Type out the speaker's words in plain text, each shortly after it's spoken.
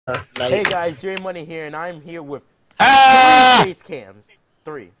Hey guys, J Money here, and I'm here with three Ah! face cams.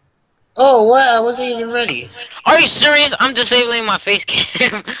 Three. Oh, what? I wasn't even ready. Are you serious? I'm disabling my face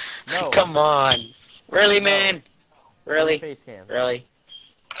cam. No, Come on. Really, no, man? three Really? face cams. Really?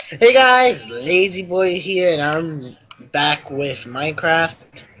 Hey guys, Lazy Boy here, and I'm back with Minecraft.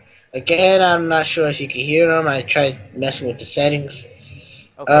 Again, I'm not sure if you can hear them. I tried messing with the settings.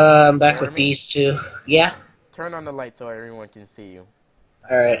 Okay, I'm back with Jeremy, these two. Yeah? turn on the light so everyone can see you.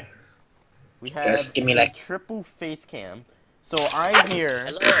 Alright. We Just have give me a like... triple face cam. So I'm here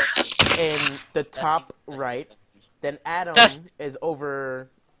Hello? in the Testing, top testing, right. testing. Then Test. Adam is over,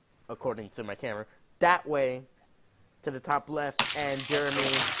 according to my camera, that way to the top left, and Jeremy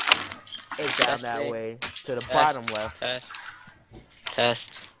is down that Testing. way to the Test. bottom left. Test.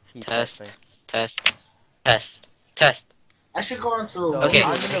 Test. He's Test. testing. Test. Test. Test. I should go into So Okay.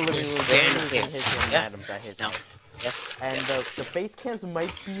 I'm in the living room, Jeremy is Clear. in his room, and Yeah? Adam's at his No. house. Yeah? And Yeah? the face cams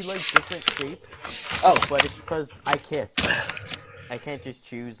might be like different shapes, Oh, but it's because I can't. I can't just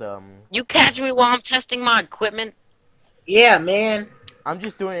choose. You catch me while I'm testing my equipment? yeah, man. I'm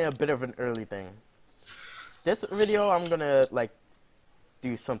just doing a bit of an early thing. This video, I'm gonna like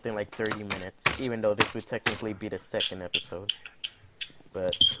do something like 30 minutes, even though this would technically be the second episode.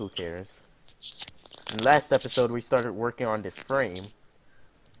 But who cares? In the last episode, we started working on this frame.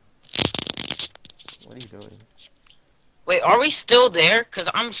 What are you doing? Wait, are we still there? Cause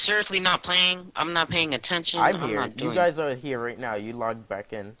I'm seriously not playing. I'm not paying attention. I'm I'm here. not You doing. guys are here right now. You logged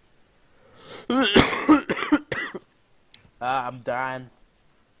back in. I'm dying.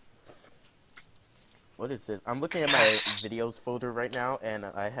 What is this? I'm looking at my videos folder right now, and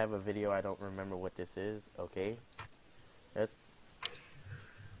I have a video. I don't remember what this is. Okay. That's.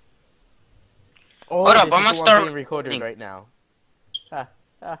 Oh, Hold up, this I'm is gonna the one start being recorded recording. right now. Ah,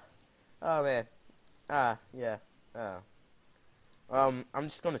 ah. Oh man. Ah, yeah. Oh. I'm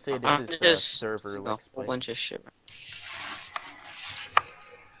just gonna say this I'm is the just server a Let's whole Play. bunch of shit.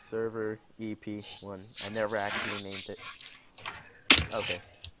 Server ep1. I never actually named it. Okay.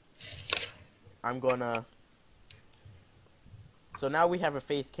 I'm gonna. So now we have a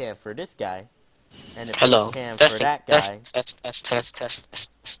face cam for this guy, and a face Hello. cam for Testing. that Test. guy. Test. Test. Test. Test.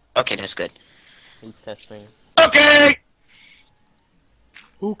 Test. Test. Okay, that's good. He's testing. Okay.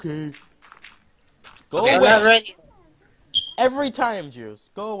 Okay. Go Okay. I'm away. not ready. Every time, Juice.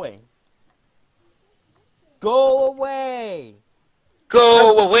 Go away. Go away. I'm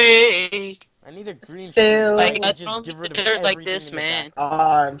Go away. I need a green screen so I Like sailing. can I just don't get rid of deserve like everything this, in the back. man.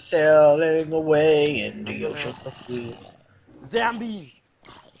 I'm sailing away in I'm the ocean gonna. of blue. Zombie!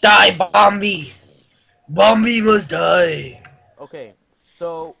 Die, Bombi! Bombi must die! Okay,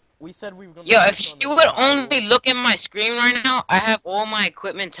 so we said we were gonna Yo, if work on a you would video. only look at my screen right now, I have all my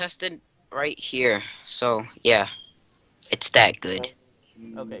equipment tested right here. So yeah, it's that good.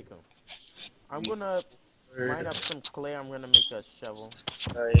 Okay, cool. I'm gonna mine up some clay. I'm gonna make a shovel.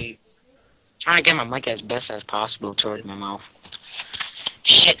 Right. Trying to get my mic as best as possible toward my mouth.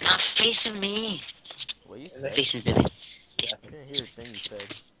 Shit, not facing me. What you said? Face me, baby. Face I didn't hear a thing you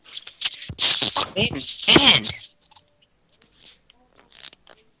said. me.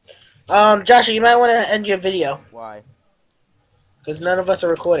 Man. Joshua, you might want to end your video. Why? Because none of us are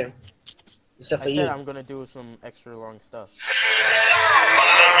recording. Except I for said you. I'm gonna do some extra long stuff.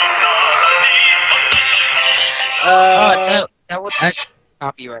 That would actually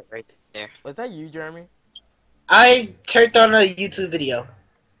copyright right there. Was that you, Jeremy? I turned on a YouTube video.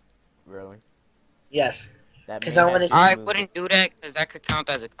 Really? Yes. That 'Cause may I have wanna- just I moved wouldn't do that because that could count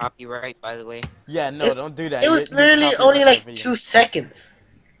as a copyright, by the way. Yeah, no, It's- don't do that. It was You literally copyright only that like video. 2 seconds.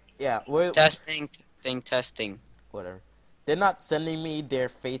 Yeah, well, Testing, testing, testing. whatever. They're not sending me their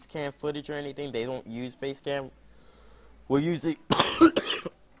face cam footage or anything. They don't use face cam. We're using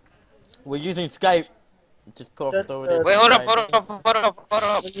we're using Skype. Just throw it in. Wait, hold up, hold up, hold up, hold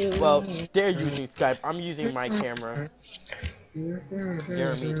up. Well, they're using Skype. I'm using my camera.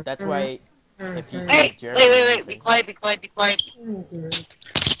 Jeremy, that's why if you see Hey, Jeremy wait, be moving- quiet, be quiet, be quiet.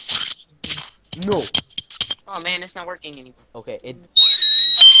 No. Oh man, it's not working anymore. Okay, it.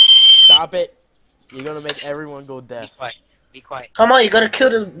 Stop it. You're gonna make everyone go Be deaf. quiet, be quiet. Come on, you gotta kill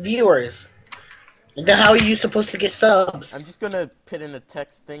the viewers. And then how are you supposed to get subs? I'm just gonna put in a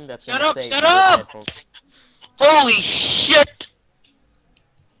text thing that's Shut gonna up, say shut no up! headphones. Holy shit!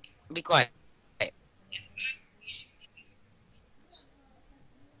 Be quiet.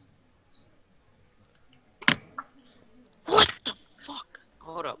 What the fuck?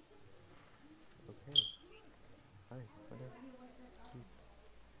 Hold up. Okay. Hi, whatever. Jeez.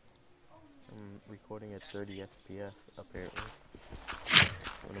 I'm recording at 30 FPS apparently.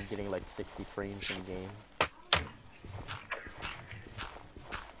 When I'm getting like 60 frames in game.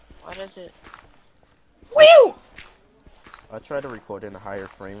 How does it? Woo! I try to record in a higher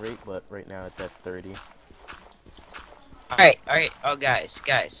frame rate, but right now it's at 30. Alright. Oh, guys.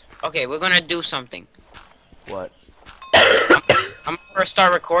 Okay, we're gonna do something. What? I'm gonna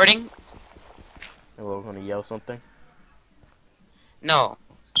start recording. And we're gonna yell something? No,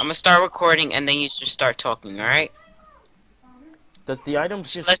 I'm gonna start recording, and then you just start talking. All right? Does the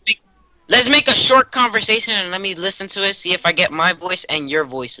items So just... let's make a short conversation, and let me listen to it. See if I get my voice and your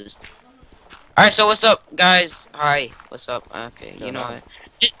voices. All right. So what's up, guys? Hi. What's up? Okay. You know what?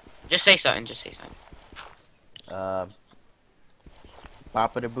 Just say something. Just say something.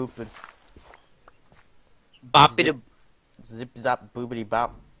 Boppa da boopin. Bop it. Zip zap boobity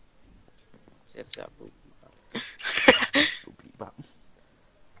bop. Zip, zap, boop. Boopity bop.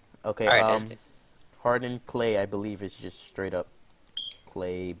 Okay, Alright, hardened clay, I believe, is just straight up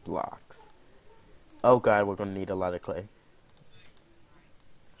clay blocks. Oh god, we're gonna need a lot of clay.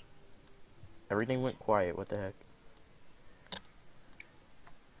 Everything went quiet, what the heck?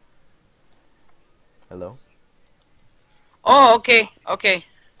 Hello? Oh, okay. I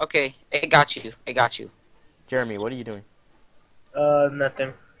got you. Jeremy, what are you doing?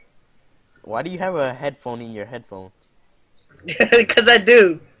 Nothing. Why do you have a headphone in your headphones? Because I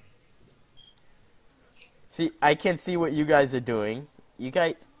do. See, I can see what you guys are doing. You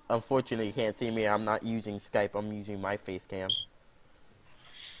guys, unfortunately, can't see me. I'm not using Skype. I'm using my face cam.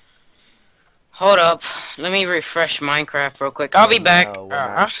 Hold up. Let me refresh Minecraft real quick. I'll be back. No,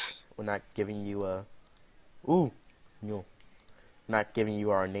 we're not giving you a... Ooh, no. Not giving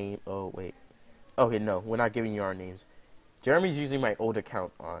you our name. Oh, wait. Okay, no, we're not giving you our names. Jeremy's using my old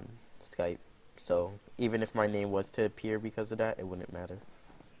account on Skype, so even if my name was to appear because of that, it wouldn't matter.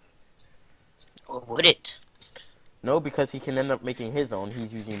 Or would it? No, because he can end up making his own.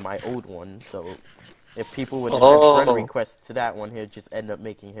 He's using my old one, so if people were to send friend requests to that one, he'll just end up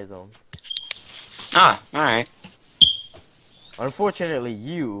making his own. Ah, alright. Unfortunately,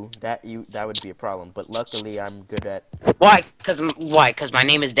 that would be a problem, but luckily I'm good at... Why? Cause my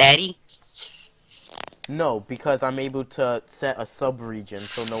name is Daddy? No, because I'm able to set a sub-region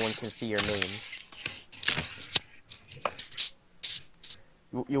so no one can see your name.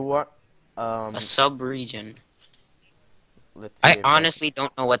 You want... A sub-region. Let's see I honestly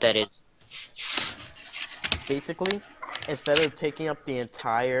don't know what that is. Basically, instead of taking up the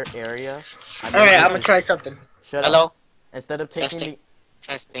entire area... Alright, I'm gonna try something. Shut Hello? up. Instead of taking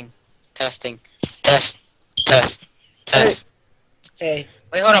Testing. Test. Hey.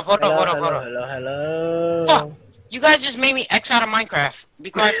 Wait, hold up. Hello. Oh, you guys just made me X out of Minecraft. Be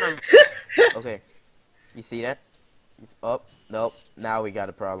quiet for a minute. Okay. You see that? It's up. Nope. Now we got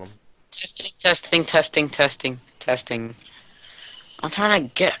a problem. Testing. I'm trying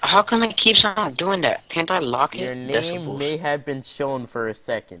to get... How come it keeps on doing that? Can't I lock it? Your name may have been shown for a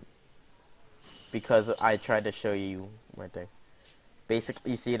second. Because I tried to show you my thing.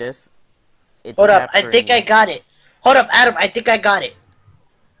 Basically, you see this? It's Hold up, I think I got it. Hold up, Adam, I think I got it.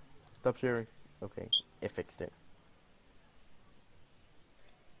 Stop sharing. Okay, it fixed it.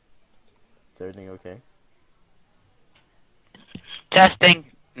 Is everything okay? Testing.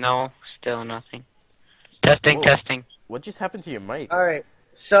 No, still nothing. Testing. What just happened to your mic? Alright,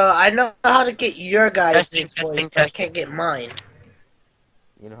 so I know how to get your guys' voice, testing. but I can't get mine.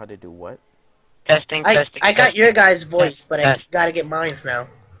 You know how to do what? Testing. I got your guys' voice, but I gotta get mine's now.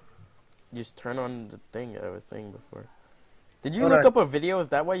 Just turn on the thing that I was saying before. Did you Hold look on. up a video? Is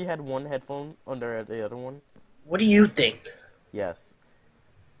that why you had one headphone under the other one? What do you think? Yes.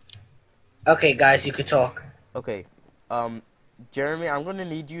 Okay, guys, you could talk. Okay. Jeremy, I'm gonna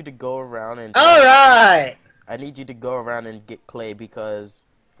need you to go around and... Alright! I need you to go around and get clay because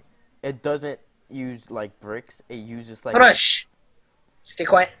it doesn't use, like, bricks. It uses, like... Hold on, shh! Stay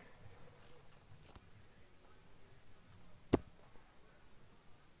quiet.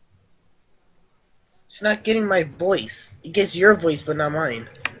 It's not getting my voice. It gets your voice, but not mine.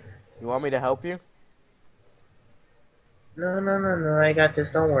 You want me to help you? No, I got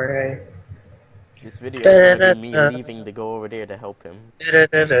this, don't worry. This video is gonna be me leaving to go over there to help him.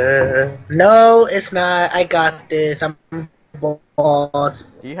 No, it's not. I got this. I'm boss.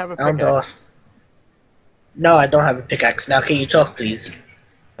 Do you have a I'm pickaxe? boss. No, I don't have a pickaxe. Now, can you talk, please?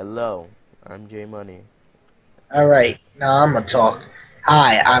 Hello, I'm J Money. Alright, now I'm gonna talk.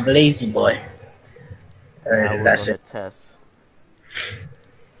 Hi, I'm Lazy Boy. Now Alright, we're that's gonna it. test.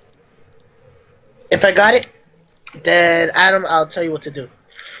 If I got it, then Adam, I'll tell you what to do.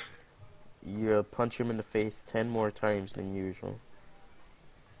 You punch him in the face 10 more times than usual.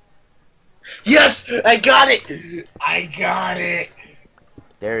 Yes! I got it! I got it!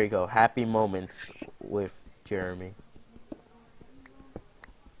 There you go. Happy moments with Jeremy.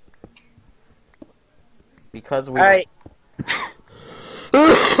 Because we. Alright.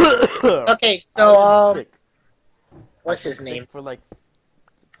 Okay, so, I am sick. what's I've his been name? sick for like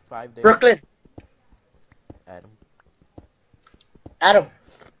 5 days. Brooklyn. Adam. Adam.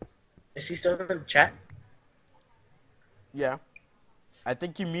 Is he still in the chat? Yeah. I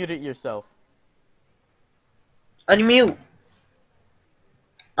think you muted yourself. Unmute.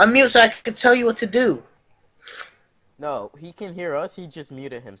 Unmute so I can tell you what to do. No, he can hear us. He just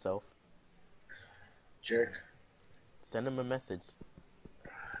muted himself. Jerk. Send him a message.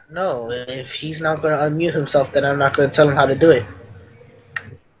 No, if he's not going to unmute himself, then I'm not going to tell him how to do it.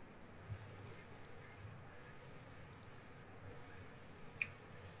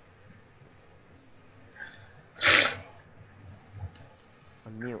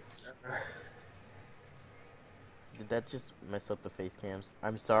 Unmute. Did that just mess up the face cams?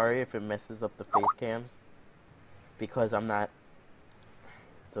 I'm sorry if it messes up the face cams. Because I'm not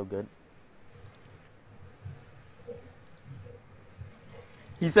so good.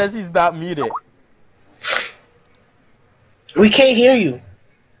 He says he's not muted. We can't hear you.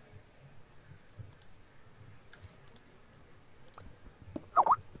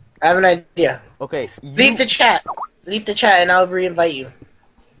 I have an idea. Okay, Leave the chat. Leave the chat and I'll re-invite you.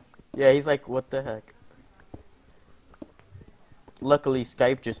 Yeah, he's like, what the heck? Luckily,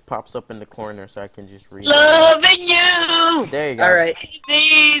 Skype just pops up in the corner so I can just read it. Loving you. There you go. Alright.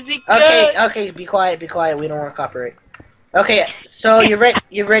 Easy. Okay, be quiet, be quiet. We don't want copyright. Okay, so you're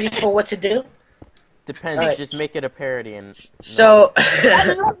ready for what to do? Depends, Alright. just make it a parody and... So,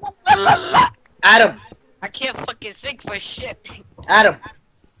 Adam, I can't fucking sing for shit. Adam.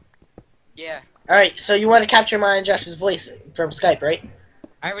 Yeah, Alright, so you want to capture mine and Josh's voice from Skype, right?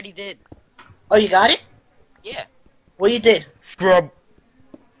 I already did. Oh, you got it? Yeah. What you did? Scrub!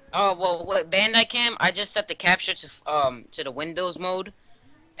 Oh well, what Bandai Cam? I just set the capture to the Windows mode,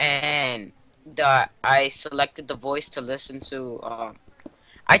 and I selected the voice to listen to.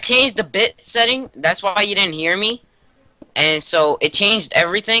 I changed the bit setting. That's why you didn't hear me, and so it changed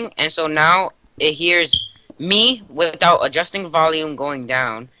everything. And so now it hears me without adjusting volume going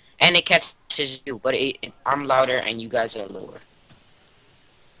down, and it catches you. But I'm louder and you guys are lower.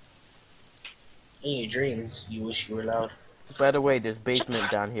 In your dreams, you wish you were loud. By the way, there's basement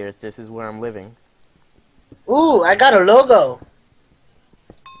down here. This is where I'm living. Ooh, I got a logo.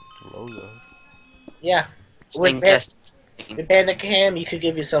 Logo. Yeah. Sling With test. Bandai Cam, you could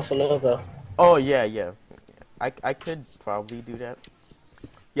give yourself a logo. Oh, yeah. I could probably do that.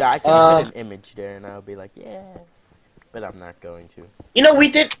 Yeah, I could put an image there and I'll be like, yeah. But I'm not going to. You know, we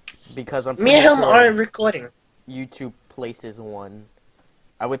did. Because I'm Me and pretty him sure aren't recording. YouTube places one.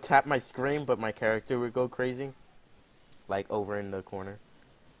 I would tap my screen, but my character would go crazy. Like, over in the corner.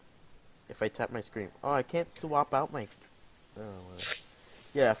 If I tap my screen. Oh, I can't swap out my... Oh, well.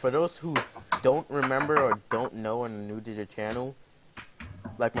 Yeah, for those who don't remember or don't know and are new to the channel,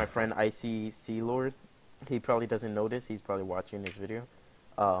 like my friend Icy Sea Lord, he probably doesn't know this. He's probably watching this video.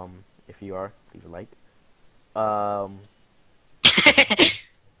 If you are, leave a like.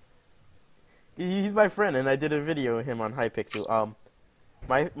 He's my friend, and I did a video of him on Hypixel.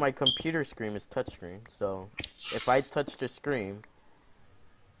 My computer screen is touchscreen, so if I touch the screen,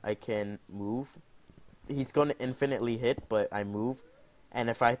 I can move. He's going to infinitely hit, but I move. And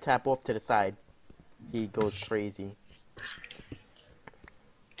if I tap off to the side, he goes crazy.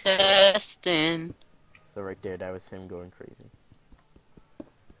 Testing. So right there, that was him going crazy.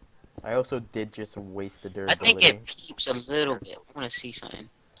 I also did just waste the I durability. think it peeps a little bit. I want to see something.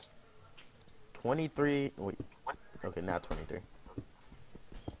 23. Wait. Okay, not 23.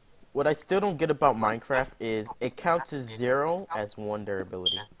 What I still don't get about Minecraft is it counts as 0 as 1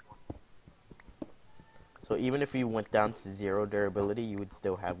 durability. So even if you went down to 0 durability, you would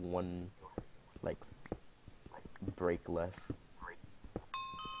still have 1, like, break left.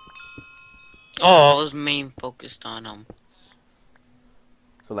 Oh, I was main focused on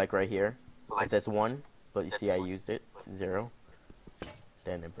So like right here, it says 1, but you see I used it, 0.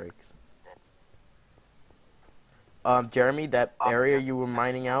 Then it breaks. Jeremy, that area you were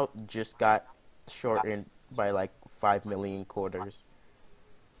mining out just got shortened by like 5 million quarters.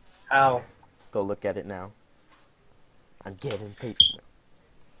 How? Go look at it now. I'm getting paper.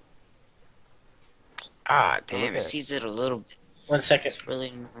 Ah, Go damn, look it at it. sees it a little bit. 1 second. It's really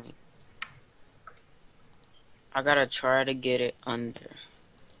annoying. I gotta try to get it under.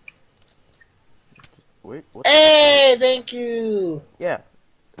 Wait, what? Hey, thank you. Yeah,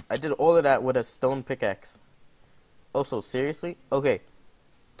 I did all of that with a stone pickaxe. Also, seriously? Okay,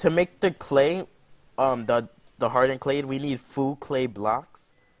 to make the clay, the hardened clay, we need full clay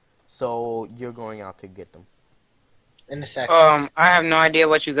blocks. So you're going out to get them. In a second. I have no idea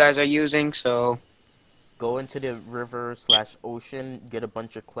what you guys are using, so go into the river/ocean, get a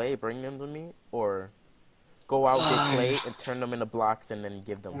bunch of clay, bring them to me, or go out, get clay, and turn them into blocks, and then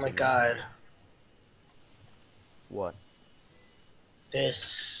give them Oh to my me? god. What?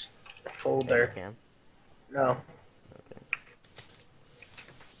 This Any folder. cam? No. Okay.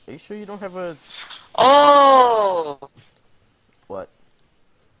 Are you sure you don't have a Oh. what?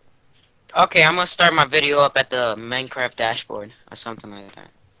 Okay, I'm gonna start my video up at the Minecraft dashboard or something like that.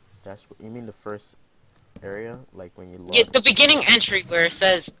 Dashboard? You mean the first area, like when you log? Yeah, the beginning entry where it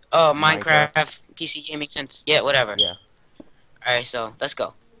says Minecraft? Minecraft PC gaming sense. Yeah, whatever. Yeah. Alright, so let's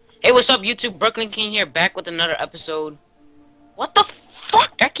go. Hey, what's up, YouTube? Brooklyn King here, back with another episode. What the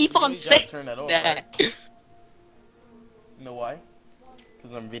fuck? I keep You know on you gotta saying turn that off, that. right? You know why?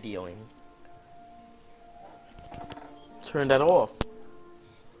 Because I'm videoing. Turn that off.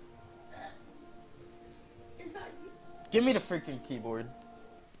 Give me the freaking keyboard.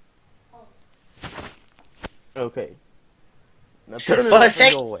 Okay. Now turn it For a off and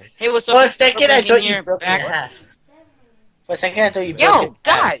sec- go away. Hey, what's up? For a second, I Brooklyn thought King you here, broke it in back. half. For a second, I thought you broke it Yo, in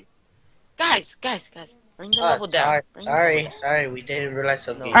half. guys, bring the Oh, level down. sorry, we didn't realize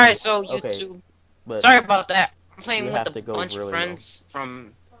something. No. Alright, so Okay, YouTube. but Sorry about that. I'm playing you with have a to go bunch of really friends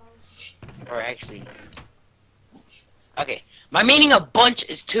from, or actually, okay. My meaning of bunch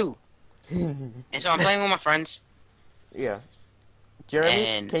is two, and so I'm playing with my friends. yeah. Jeremy,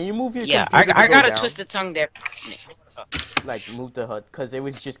 And can you move your yeah, computer I to go got a down? twisted tongue there. Like, move the HUD, because it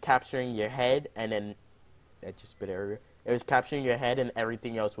was just capturing your head, and then... That just bit area. It was capturing your head, and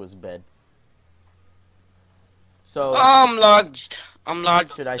everything else was bed. So, I'm logged. I'm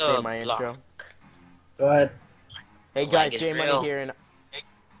logged. should I say my intro? Go ahead. Hey Lag guys, is J Money real. here, and...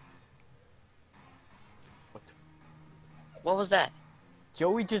 What was that?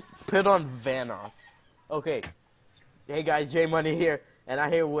 Joey just put on Vanos. Okay. Hey guys, J Money here, and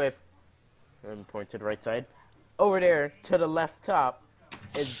I'm here with... And point to the right side. Over there, to the left top,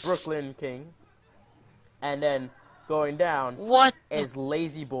 is Brooklyn King. And then, going down, What? is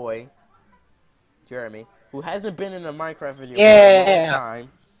Lazy Boy, Jeremy, who hasn't been in a Minecraft video for a Yeah. long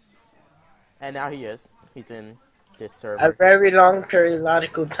time. And now he is. He's in this A server very long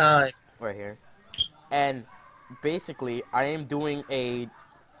periodical time. right here. And basically, I am doing a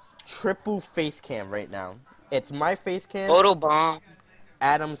triple face cam right now. It's my face cam, Photo bomb.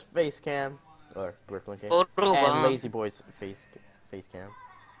 Adam's face cam, or Brooklyn King, Photo and bomb. Lazy Boy's face cam.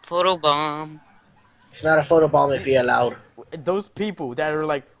 Photo bomb. It's not a photobomb if you're allowed. Those people that are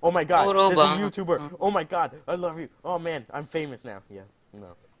like, oh my god, Photo this is a bomb. YouTuber. Oh my god, I love you. Oh man, I'm famous now. Yeah,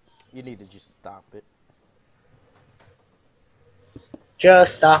 no. You need to just stop it.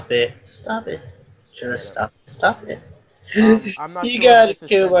 Just stop it. Stop it. Just stop. Stop it. I'm not You sure gotta if this is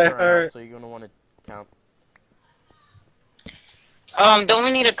kill my censored or heart. not, so you're gonna want to count. Don't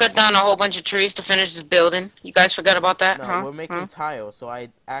we need to cut down a whole bunch of trees to finish this building? You guys forgot about that, No, huh? we're making tile, so I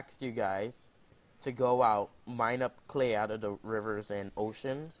asked you guys to go out, mine up clay out of the rivers and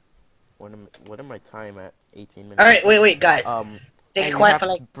oceans. What am I time at? 18 minutes. Alright, wait, guys. Stay and you quiet have for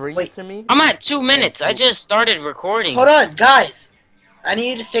to like. bring Wait. it to me. I'm at 2 minutes. I food. just started recording. Hold on, guys. I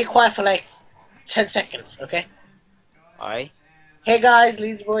need you to stay quiet for like 10 seconds, okay? Alright. Hey guys,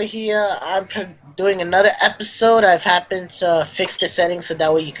 Lazy Boy here. I'm doing another episode. I've happened to fix the settings so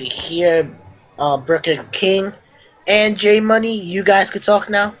that way you could hear Brooklyn King and J Money. You guys could talk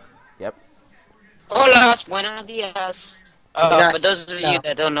now. Yep. Hola, buenos dias. Buenas- For those of no. you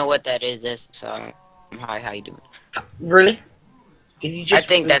that don't know what that is, that's hi, how you doing? Really? Did you just? I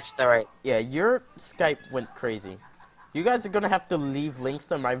think that's the right. Yeah, your Skype went crazy. You guys are gonna have to leave links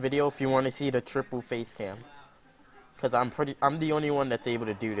to my video if you want to see the triple face cam. Cause I'm the only one that's able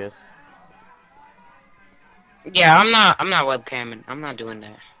to do this. Yeah, I'm not webcamming. I'm not doing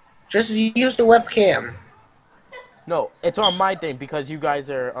that. Just use the webcam. No, it's on my thing because you guys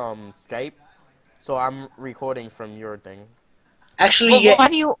are Skype, so I'm recording from your thing. Actually, Well, yeah. why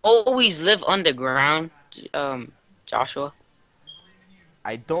do you always live underground, Joshua?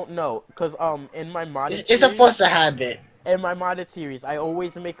 I don't know, cause in my modded It's a series, force of habit. in my modded series, I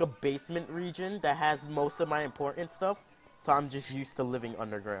always make a basement region that has most of my important stuff, so I'm just used to living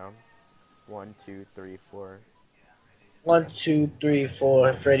underground. 1, 2, 3, 4. 1, 2, 3,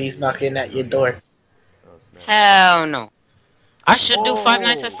 4. Freddy's knocking at your door. Oh snap! Hell no. I should do Five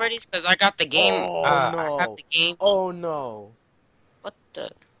Nights at Oh. Freddy's because I got the game. Oh, I no. got the game. Oh no! What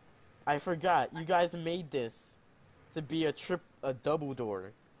the? I forgot. You guys made this to be a double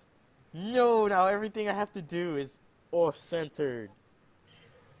door. No, now everything I have to do is off-centered.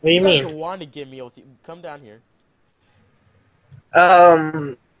 What do you guys mean? want to give me OC? Come down here.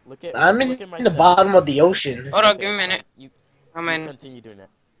 I'm Look at my in the setup. bottom of the ocean. Hold on, Okay, give me a minute. You I'm in. continue doing that.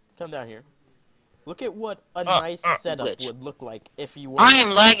 Come down here. Look at what a Oh, nice setup glitch. would look like if you were. I am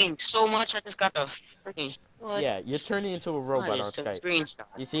lagging so much. I just got the freaking. What? Yeah, you're turning into a robot on Just a Skype. screenshot.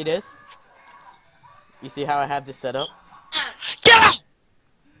 You see this? You see how I have this set up? Get up!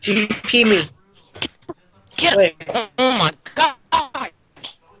 TP me. Get Wait. up! Oh my god!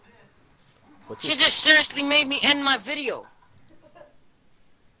 What She you just seriously made me end my video.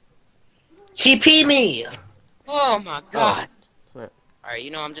 TP me. Oh my god! oh, Alright,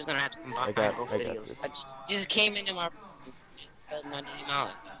 you know I'm just gonna have to combine I got both videos. this. You just came into my name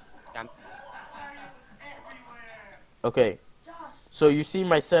out. Okay. So you see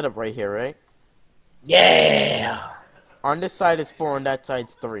my setup right here, right? Yeah. On this side is 4, on that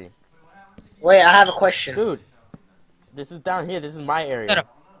side's 3. Wait, I have a question. Dude, this is down here. This is my area.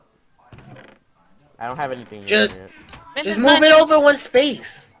 I don't have anything here yet. Just move it over one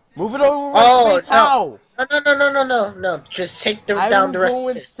space. Move it over one Oh, space? How? No. Just take I down will the rest go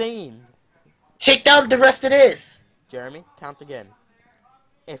of this. insane. Take down the rest of this. Jeremy, count again.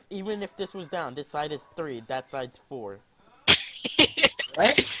 Even if this was down, this side is 3, that side's 4.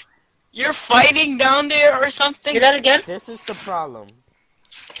 What? You're fighting down there or something? Say that again? This is the problem.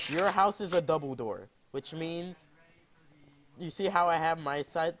 Your house is a double door, which means you see how I have my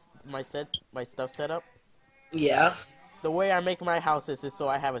stuff set up? Yeah. The way I make my house is so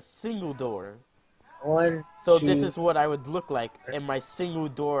I have a single door. One. So two, this is what I would look like in my single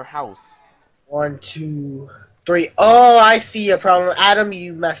door house. 1, 2, 3. Oh, I see your problem. Adam,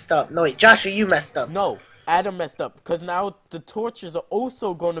 you messed up. No, wait, Joshua, you messed up. No, Adam messed up because now the torches are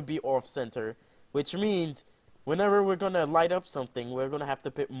also going to be off center, which means whenever we're going to light up something, we're going to have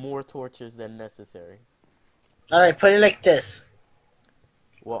to put more torches than necessary. Alright, put it like this.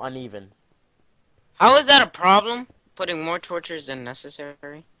 Well, uneven. How is that a problem? Putting more torches than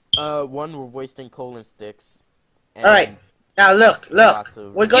necessary? One, we're wasting coal and sticks. And Alright, now look. lots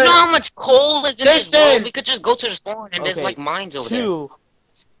of- We're You going know how much coal is in this Listen! world? We could just go to the spawn and there's Okay, like mines over there. 2,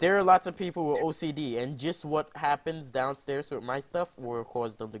 there are lots of people with OCD, and just what happens downstairs with my stuff will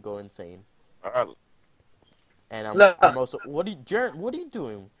cause them to go insane. And I'm also. What are you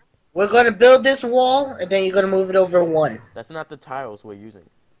doing? We're gonna build this wall, and then you're gonna move it over 1. That's not the tiles we're using.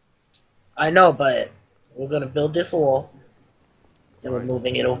 I know, but we're gonna build this wall, and we're Fine.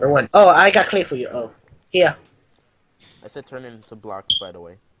 moving it over 1. Oh, I got clay for you. Oh, here. I said turn it into blocks, by the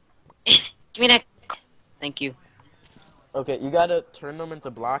way. Give me that. Thank you. Okay, you gotta turn them into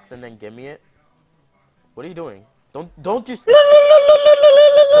blocks and then give me it. What are you doing? Don't just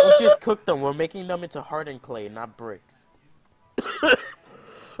cook them. We're making them into hardened clay, not bricks.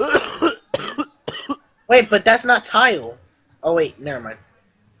 Wait, but that's not tile. Oh wait, never mind.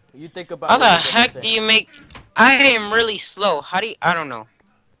 You think about How what the you're gonna heck say. do you make... I am really slow. How do you... I don't know.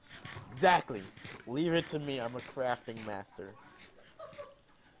 Exactly. Leave it to me. I'm a crafting master.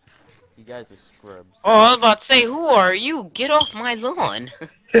 You guys are scrubs. Oh, I was about to say, who are you? Get off my lawn.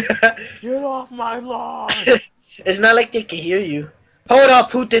 Get off my lawn! It's not like they can hear you. Hold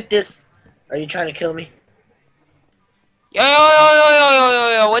up, who did this? Are you trying to kill me? Yo,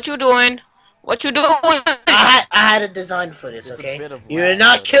 what you doing? What you doing? I had a design for this, There's a okay? bit of You're lag,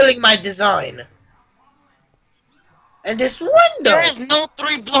 not but- killing my design. And this window, There is no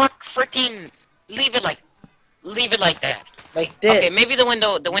 3-block freaking... Leave it like that. like this. Okay, maybe the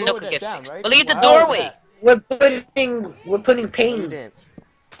window lowered could that get down, fixed. right? But leave the Why was doorway. that? We're putting You paint. didn't.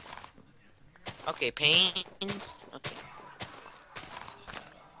 Okay, paint. Okay.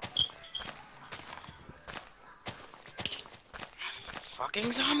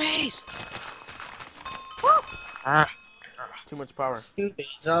 Fucking zombies! Ah. Too much power. Stupid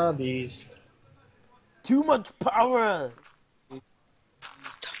zombies. Too much power!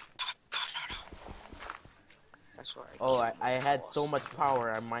 That's why Oh, I had so much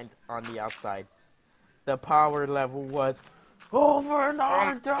power I mined on the outside. The power level was over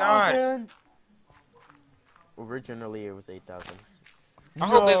 9,000! Originally it was 8,000. I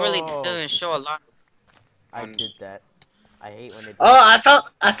hope it really doesn't show a lot. I did that. I hate when it. Oh,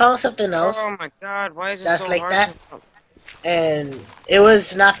 I found something else, Oh my god, why is it That's so like hard that? to- and it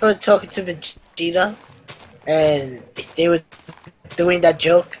was Nappa talking to Vegeta, and they were doing that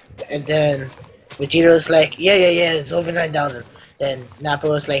joke, and then Vegeta was like, yeah, it's over 9,000. Then Nappa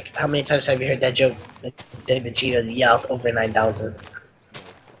was like, how many times have you heard that joke? Then Vegeta yelled over 9,000.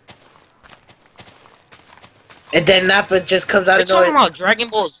 And then Nappa just comes out You're of nowhere. talking about Dragon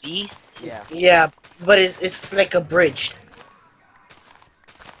Ball Z? Yeah. Yeah, but it's like abridged.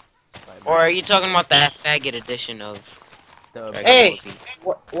 Or are you talking about that faggot edition of The, Dragon Hey!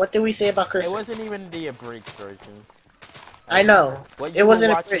 Ball Z? What did we say about it cursing? wasn't even the abridged version. I know. What It you wasn't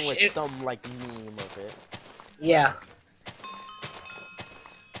were watching abridged. was It- some like meme of it. Yeah.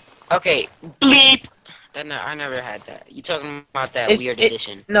 Okay, bleep! I never had that. You talking about that It's weird it.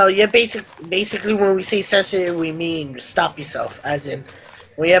 edition? No, you're basically when we say censor, we mean stop yourself, as in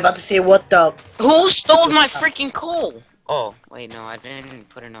when you're about to say what the Who stole just my stop. freaking coal? Oh, wait, no, I didn't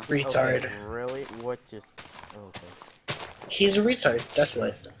put enough. Okay, Retard. really? What just... Okay. He's a retard. That's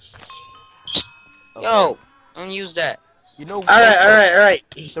what. Okay. Yo, don't use that. You know, All right, also, all right, all right.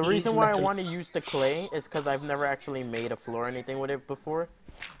 the He's reason why I mentally- want to use the clay is because I've never actually made a floor or anything with it before.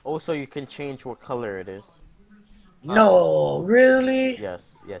 Also, you can change what color it is. No, really?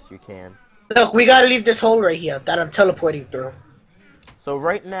 Yes, yes, you can. Look, we gotta leave this hole right here that I'm teleporting through. So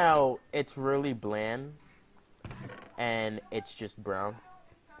right now, it's really bland. And it's just brown.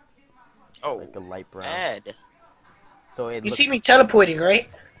 Oh, Like a light brown. bad. So it You looks... see me teleporting, right?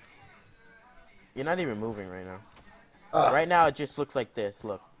 You're not even moving right now. Oh. Right now, it just looks like this,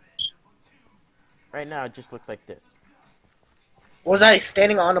 look. Right now, it just looks like this. Was I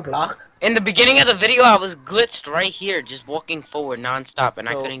standing on a block? In the beginning of the video, I was glitched right here, just walking forward nonstop, and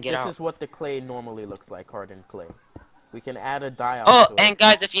I So couldn't get this out. is what the clay normally looks like, hardened clay. We can add a dye Oh, onto it. and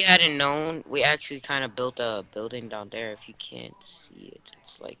guys, if you hadn't known, we actually kind of built a building down there. If you can't see it,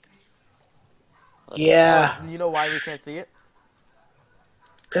 it's like... Yeah. Oh, you know why we can't see it?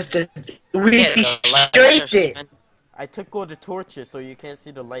 Cause we Yeah, the lights destroyed are it. spent. I took all the torches so you can't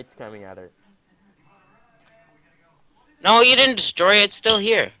see the lights coming at it. No, you didn't destroy it. It's still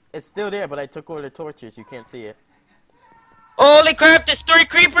here. It's still there, but I took all the torches. You can't see it. Holy crap, there's 3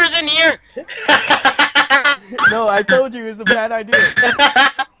 creepers in here! No, I told you it was a bad idea.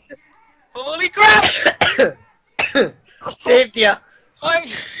 Holy crap! Saved ya. I'm,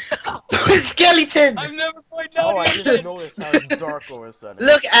 Skeleton. I'm never going down Oh, I here. just noticed how it's dark all of a sudden.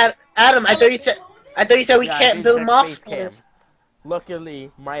 Look at Adam. I thought you said. We Yeah, I can't did build check mob face cam. spawners.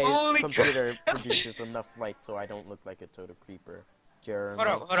 Luckily, my Holy computer produces enough light so I don't look like a total creeper. Jeremy.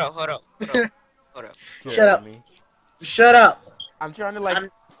 Hold up. Shut up. Jeremy. Shut up. I'm trying to like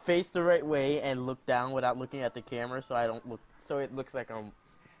I'm- face the right way and look down without looking at the camera, so I don't look. So it looks like I'm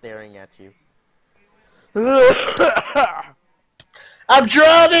staring at you. I'm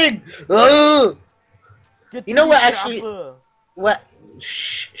drowning. Ugh. Get You to know the what, actually- chopper. What?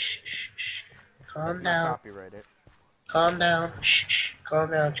 Shh. Calm That's not down. copyrighted. Calm down. Shh.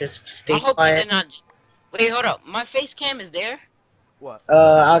 Calm down. Just I stay hope you quiet. did not... Wait, hold up. My face cam is there? What?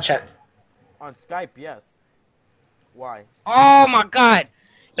 I'll check. On Skype, yes. Why? Oh my god.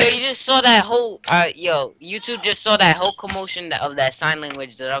 Yo, you just saw that whole... yo, YouTube just saw that whole commotion of that sign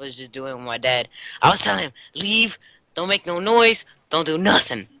language that I was just doing with my dad. I was telling him, leave, don't make no noise, don't do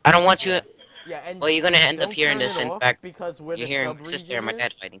nothing. I don't want you... Yeah, and Well, you're gonna end up don't hearing turn this. it In off fact, because where you're the hearing sub my sister and my region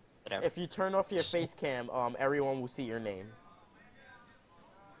dad is, fighting. Whatever. if you turn off your face cam, everyone will see your name.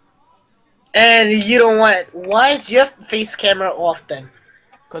 And you don't want. Why is your face camera off then?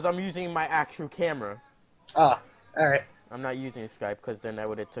 Cause I'm using my actual camera. Oh, all right. I'm not using Skype because then that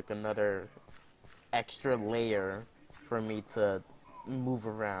would have took another extra layer for me to move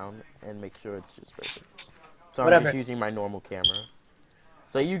around and make sure it's just perfect. So I'm Whatever. just using my normal camera.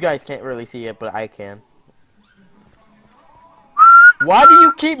 So you guys can't really see it, but I can. Why do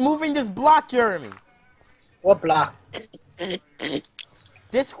you keep moving this block, Jeremy? What block?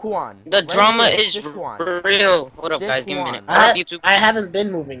 This Juan. The right drama here, is this Juan. real. Hold up, This guys. Give me a one. minute. Hold up, I YouTube. I haven't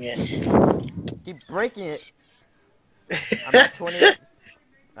been moving it. Keep breaking it. I'm at 28.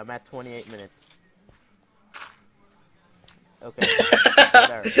 I'm at 28 minutes. Okay.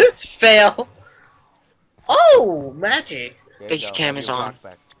 There. Fail. Oh, magic. There you Face go. cam Have is your on. block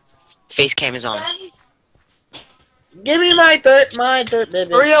back. Face cam is on. Give me my dirt,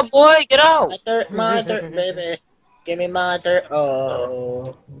 baby. Hurry up, boy. Get out. My dirt, baby. Give me my dirt.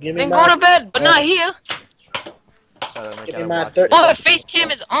 Oh, give me Then go my. to bed, but not here. Hold on, I Give gotta me my watch dirt. this. Boy, face cam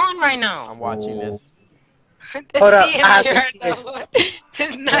is on right now. I'm watching this. Hold up, See him I have to here, see this. though.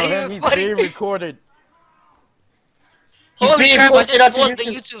 It's not Tell him even he's funny. being recorded. He's Holy being crap, I posted just onto paused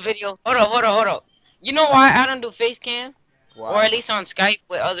the YouTube. YouTube video. Hold up. You know why I don't do face cam? Why? Or at least on Skype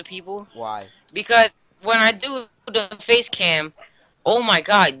with other people? Why? Because when I do the face cam, oh my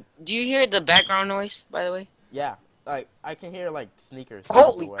god, do you hear the background noise, by the way? Yeah. I can hear like sneakers. sounds or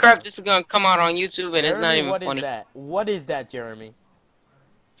Holy whatever. crap, this is gonna come out on YouTube and it's not Jeremy, even what is funny. that? What is that, Jeremy?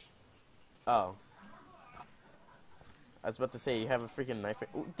 Oh. I was about to say you have a freaking knife.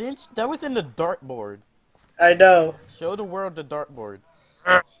 Didn't that was in the dartboard? I know. Show the world the dartboard.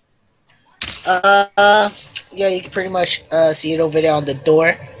 Yeah, you can pretty much see it over there on the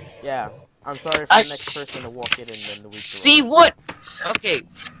door. Yeah. I'm sorry for I- the next person to walk it in then the week. See what? Okay.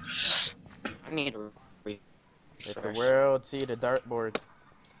 I need to Let the world see the dartboard.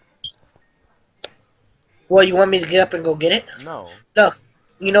 Well, you want me to get up and go get it? No.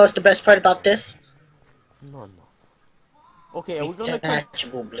 You know what's the best part about this? No, no. Okay,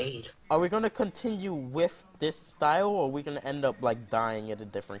 Detachable blade. are we gonna continue with this style, or are we gonna end up like dyeing it a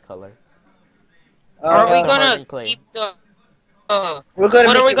different color? Look Are at we the Uh, gonna hardened clay. keep the? we're gonna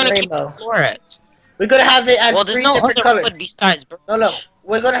What are make we it gonna keep the rainbow. floor at? We're gonna have it as Well, there's 3 no different other colors. wood besides No, no. birch.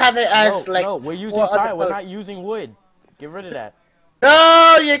 We're gonna have it as No, like no, we're 4 using other tile. We're colors. not using wood. Get rid of that.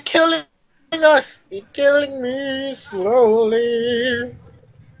 No, you're killing us. You're killing me slowly.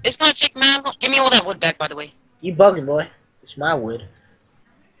 It's gonna take man. Give me all that wood back, by the way. You bugging, boy. It's my wood.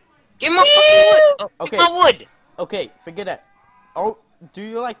 Give me my fucking wood. Oh, give Okay, my wood. okay, forget that. Oh, do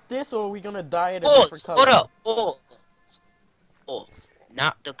you like this, or are we gonna dye it a different Pause. Hold color? up. Pause. Pause.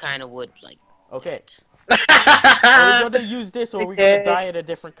 Not the kind of wood like Okay. that. Are we gonna use this, or are we gonna Okay. dye it a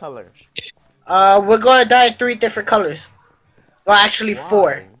different color? We're gonna dye 3 different colors. Well, actually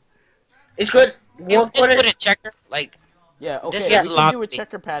 4. Why? It's good. Can we One just corner. put a checker? Like, Yeah, this okay, is we the can do a lobby.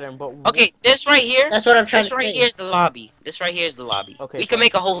 checker pattern, but Okay, this right here. That's what I'm trying This to right say. here is the lobby. This right here is the lobby. Okay, We could fine.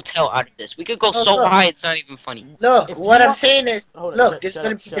 make a hotel out of this. We could go No, so look. high it's not even funny. Look, If what you I'm want- saying is, Hold on, look, there's shut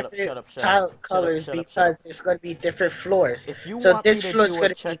gonna up, be shut up, different shut up, shut tile up, colors shut up. because there's gonna be different floors. If you So want this me to floor is do a gonna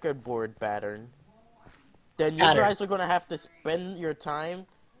be checkerboard pattern, then you pattern. guys are gonna have to spend your time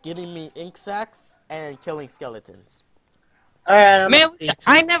getting me ink sacks and killing skeletons. Alright, Man,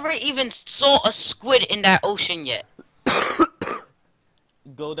 I never even saw a squid in that ocean yet.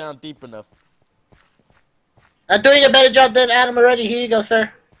 Go down deep enough. I'm doing a better job than Adam already. Here you go, sir.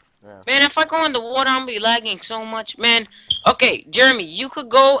 Man, if I go in the water, I'm be lagging so much. Man, okay, Jeremy, you could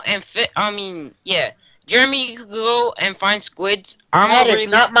go and yeah. Jeremy, you could go and find squids. That is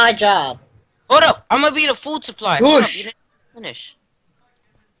not my job. Hold up, I'm gonna be the food supply. Hold up, Whoosh. you didn't finish.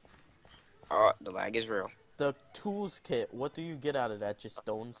 Oh, the lag is real. The tools kit, what do you get out of that? Just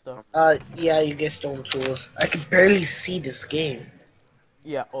stone stuff? Yeah, you get stone tools. I can barely see this game.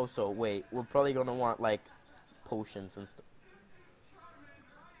 Yeah, also, wait, we're probably gonna want, like, potions and stuff.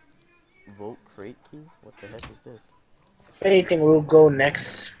 Vote crate key? What the heck is this? If anything, we'll go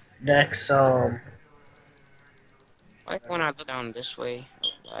next, Like when I look down this way,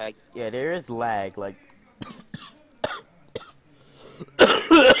 lag. Yeah, there is lag, like...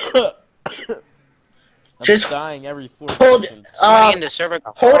 I'm Just dying every 4 hold, seconds. Somebody in the server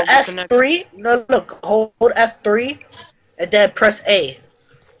got hold horrible connection. F3. No, look, hold F3, and then press A.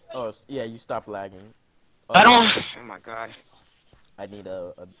 Oh, yeah, you stop lagging. I don't. Oh my god. I need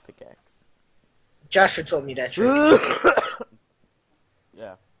a pickaxe. Joshua told me that trick.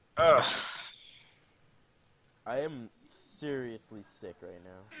 Yeah. Ugh. I am seriously sick right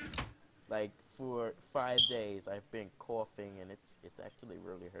now. Like, for 5 days, I've been coughing, and it's actually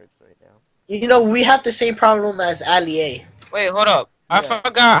really hurts right now. You know, we have the same problem as Ali A. Wait, hold up. I Yeah.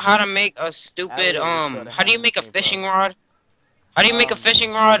 forgot how to make a stupid Allies sorta how do you have make the a same fishing problem. rod? How do you make a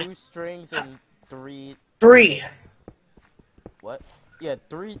fishing rod? 2 strings and 3 3. sticks. What? Yeah,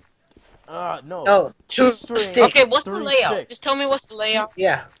 3. No. No, 2 strings. sticks. Okay, what's the 3 layout? sticks. Just tell me what's the layout.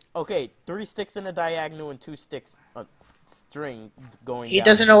 Yeah. Okay, 3 sticks in a diagonal and 2 sticks string going He down.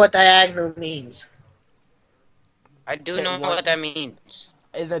 doesn't know what diagonal means. I do Okay, know one- what that means.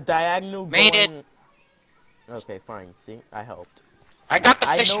 In a diagonal Made it. going... Okay, fine. See? I helped. I got the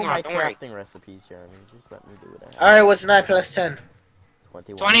I fishing know my rod, don't worry. crafting recipes, Jeremy. Just let me do what I have. Alright, what's 9 plus 10?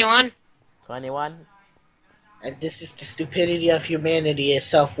 21. 21? 21? And this is the stupidity of humanity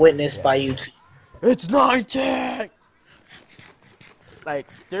itself witnessed by you two. It's 19! Like,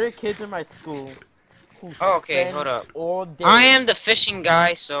 there are kids in my school who Oh, okay, spend hold up. all day I am the fishing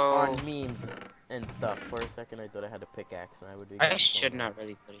guy, so on memes and stuff. For a second, I thought I had a pickaxe, and I would be. I should not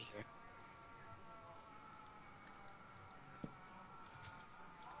really put it here.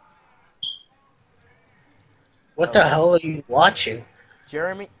 What the hell are you watching?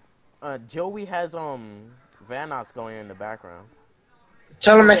 Jeremy, Joey has Vanoss going in the background.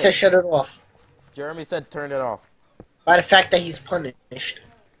 Tell him I Okay. said shut it off. Jeremy said turn it off. By the fact that he's punished.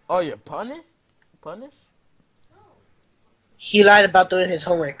 Oh, you're punished? Punished? He lied about doing his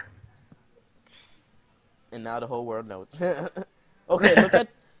homework. And now the whole world knows. Okay, look at.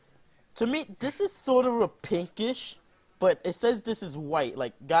 To me, this is sort of a pinkish, but it says this is white.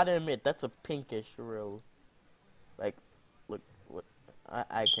 Like, gotta admit, that's a pinkish row. Like, look, what?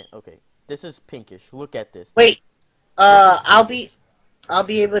 I can't. Okay, this is pinkish. Look at this. Wait, This is I'll pinkish.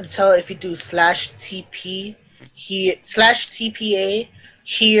 be able to tell if you do /TP here /TPA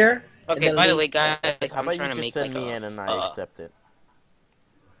here. and Okay, then by the leave- way, guys, How I'm about you trying to just make send like me a, in and I accept it?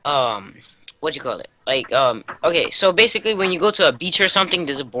 what you call it? Like, okay, so basically when you go to a beach or something,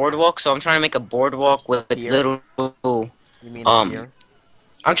 there's a boardwalk, so I'm trying to make a boardwalk with Pier? little, You mean a pier?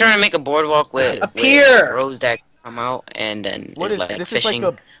 I'm trying to make a boardwalk with, A with pier! rows that come out, and then What it's is like this? fishing, Is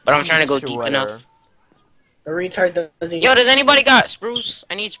like a but I'm trying to go beach or deep whatever. enough. The retard doesn't. Yo, does anybody got spruce?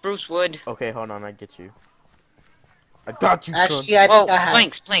 I need spruce wood. Okay, hold on, I get you. I got you, son. Actually, I think Well, I have.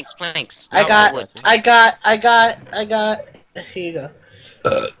 planks. I Not got, wood. I got. Here you go.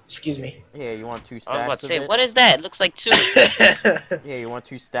 Excuse me. Here, you want 2 I was about stacks to of say, it? what is that? It looks like 2. Yeah, you want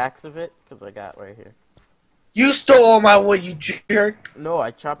 2 stacks of it? Because I got right here. You stole all my wood, you jerk. No,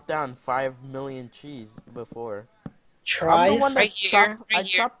 I chopped down 5 million trees before. I'm Tries. the one that Right here, I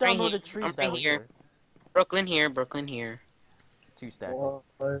chopped down all the I'm trees that were here. here. Brooklyn here. 2 stacks.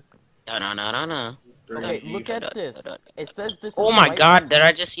 Da-na-na-na-na. Okay, look at this. It says this is Oh my white. god, did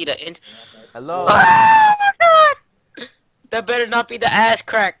I just see the Hello. Oh my god! That better not be the ass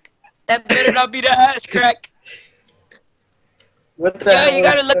crack. That better not be the ass crack. What the Yo, hell? you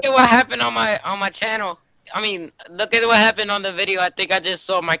gotta look at what happened on my channel. I mean, look at what happened on the video. I think I just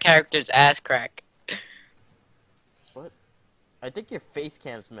saw my character's ass crack. What? I think your face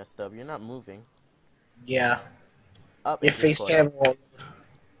cam's messed up. You're not moving. Yeah. Up. Your face cam won't.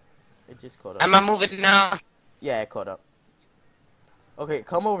 It just caught up. Am I moving now? Yeah, it caught up. Okay,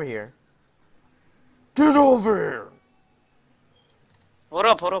 come over here. Get over here! Hold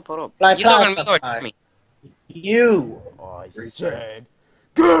up. Fly You talking to me or past to me? You. I said,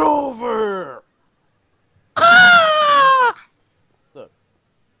 get over here! Ah! Look,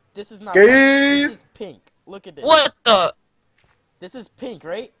 this is not Gay. white. This is pink. Look at this. What the? This is pink,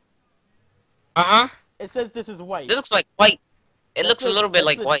 right? Uh-huh. It says this is white. It looks like white. It That's looks a little bit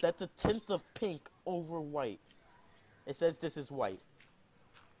like white. That's a tint of pink over white. It says this is white.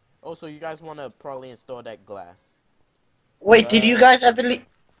 Oh, so you guys want to probably install that glass. Wait, did you guys ever leave?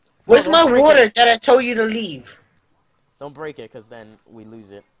 Where's don't my break water it. that I told you to leave? Don't break it, because then we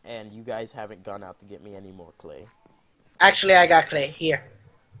lose it. And you guys haven't gone out to get me any more clay. Actually, I got clay. Here.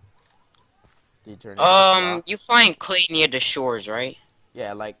 Did you turn it into You blocks? find clay near the shores, right?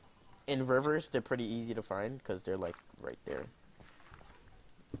 Yeah, like, in rivers, they're pretty easy to find, because they're, like, right there.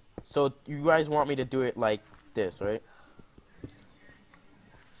 So, you guys want me to do it like this, right?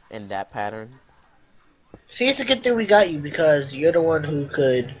 In that pattern? See, it's a good thing we got you because you're the one who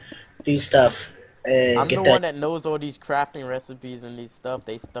could do stuff and I'm get the that. one that knows all these crafting recipes and these stuff.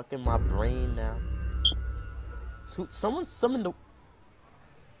 They stuck in my brain now. So, someone summoned the...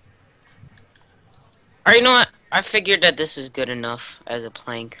 Alright, you know what? I figured that this is good enough as a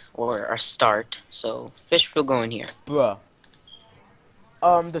plank or a start. So, fish will go in here. Bruh.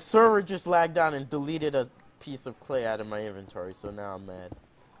 The server just lagged down and deleted a piece of clay out of my inventory, so now I'm mad.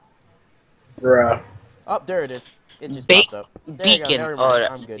 Bruh. Oh, there it is. It just Ba- popped up. There you go, Beacon. never Oh, mind.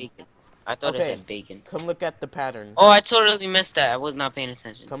 that I'm was good. bacon. I thought Okay. it said bacon. Come look at the pattern. Oh, I totally missed that. I was not paying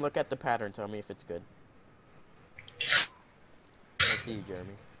attention. Come look at the pattern. Tell me if it's good. I see you,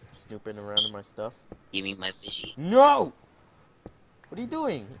 Jeremy. Snooping around in my stuff. Give me my fishy. No! What are you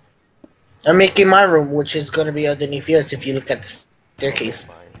doing? I'm making my room, which is gonna be underneath yours if you look at the staircase.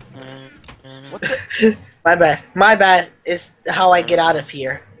 Okay, fine. What the? My bad. My bad. It's how I get out of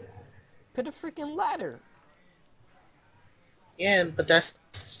here. Put a freaking ladder. Yeah, but that's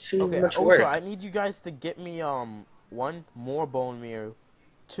too Okay, much also, work. I need you guys to get me, 1, more bone meal,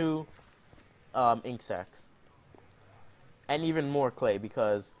 2, ink sacks. And even more clay,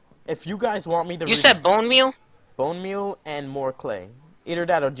 because if you guys want me to... You said bone meal? Bone meal and more clay. Either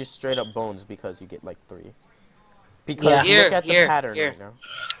that or just straight up bones, because you get like 3. Because Yeah. look at the pattern right now.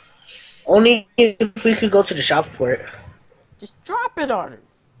 Only if we could go to the shop for it. Just drop it on her.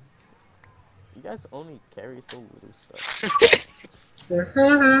 You guys only carry so little stuff.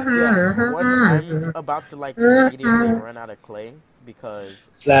 Yeah, one, I'm about to like immediately run out of clay because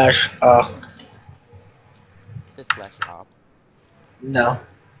Slash it says /op. no.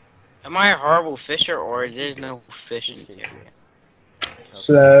 Am I a horrible fisher or there's no fish in here?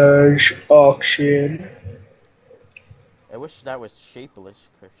 Slash auction. I wish that was shapeless.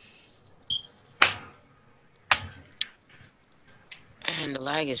 And the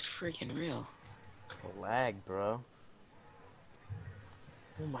lag is freaking real. The lag, bro.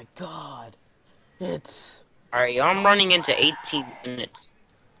 Oh my god. It's Alright, I'm running into 18 minutes.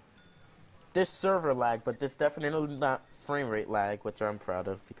 this server lag, but this definitely not frame rate lag, which I'm proud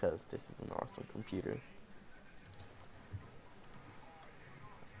of because this is an awesome computer.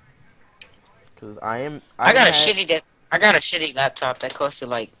 Cause I got a shitty laptop that costed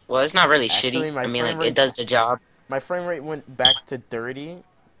like, well, it's not really Actually, shitty. my I mean, frame like, rate- it does the job. My frame rate went back to 30.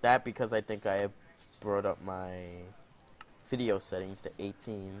 That because I think I brought up my video settings to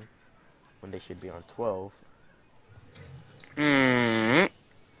 18 when they should be on 12. Hmm.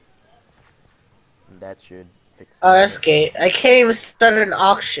 That should fix Oh, it. that's gay. I can't even start an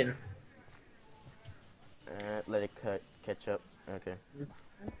auction. Let it catch up. Okay.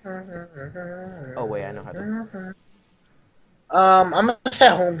 Oh wait, I know how to. I'm gonna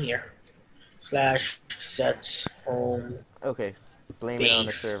set home here. Slash sets home Okay, blame it on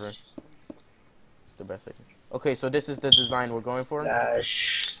the server. base. It's the best I can. Okay, so this is the design we're going for.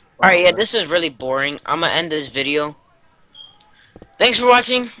 Slash Alright, yeah, spawn. this is really boring. I'm gonna end this video. Thanks for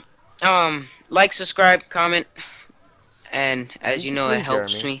watching. Like, subscribe, comment, and Did as you you just know, it leave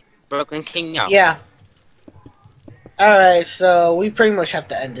helps Jeremy? me. Brooklyn King out. Yeah. Alright, so we pretty much have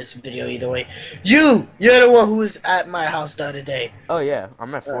to end this video either way. You're the one who was at my house the other day. Oh yeah,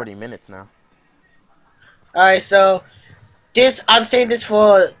 I'm at 40 minutes now. Alright, so I'm saying this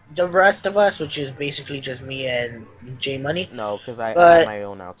for the rest of us, which is basically just me and J Money. No, because I have But my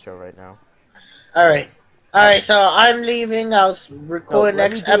own outro right now. alright. I, Alright, so I'm leaving. I'll no, record let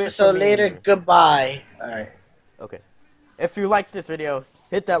me next do it for episode me and later. you. Goodbye. Alright. Okay. If you like this video,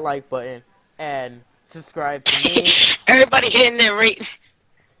 hit that like button and subscribe to me. Everybody hitting their rate.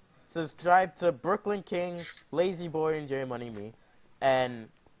 Subscribe to Brooklyn King, Lazy Boy, and J Money Me. And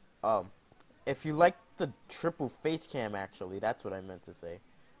if you like the triple face cam, actually, that's what I meant to say,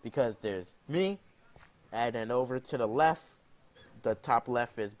 because there's me, and then over to the left, the top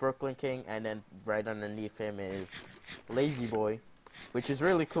left is Brooklyn King, and then right underneath him is Lazy Boy, which is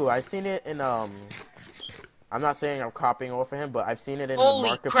really cool. I've seen it in I'm not saying I'm copying off of him, but I've seen it in the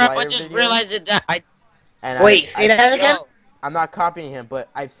Holy crap! I Markiplier just videos. realized that And Wait, say that again? Yo, I'm not copying him, but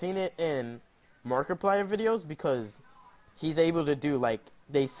I've seen it in Markiplier videos because he's able to do, like,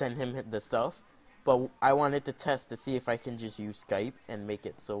 they send him the stuff, but I wanted to test to see if I can just use Skype and make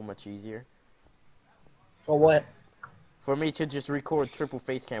it so much easier. For what? For me to just record triple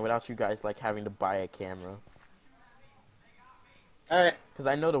face cam without you guys, like, having to buy a camera. Alright. Because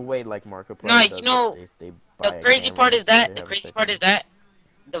I know the way, like, Markiplier no, does you know, it, they buy the a crazy camera, part is so that they have a second one.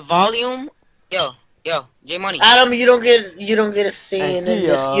 the volume. Yo, J Money. Adam, you don't get a say And in see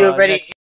this. You ya already next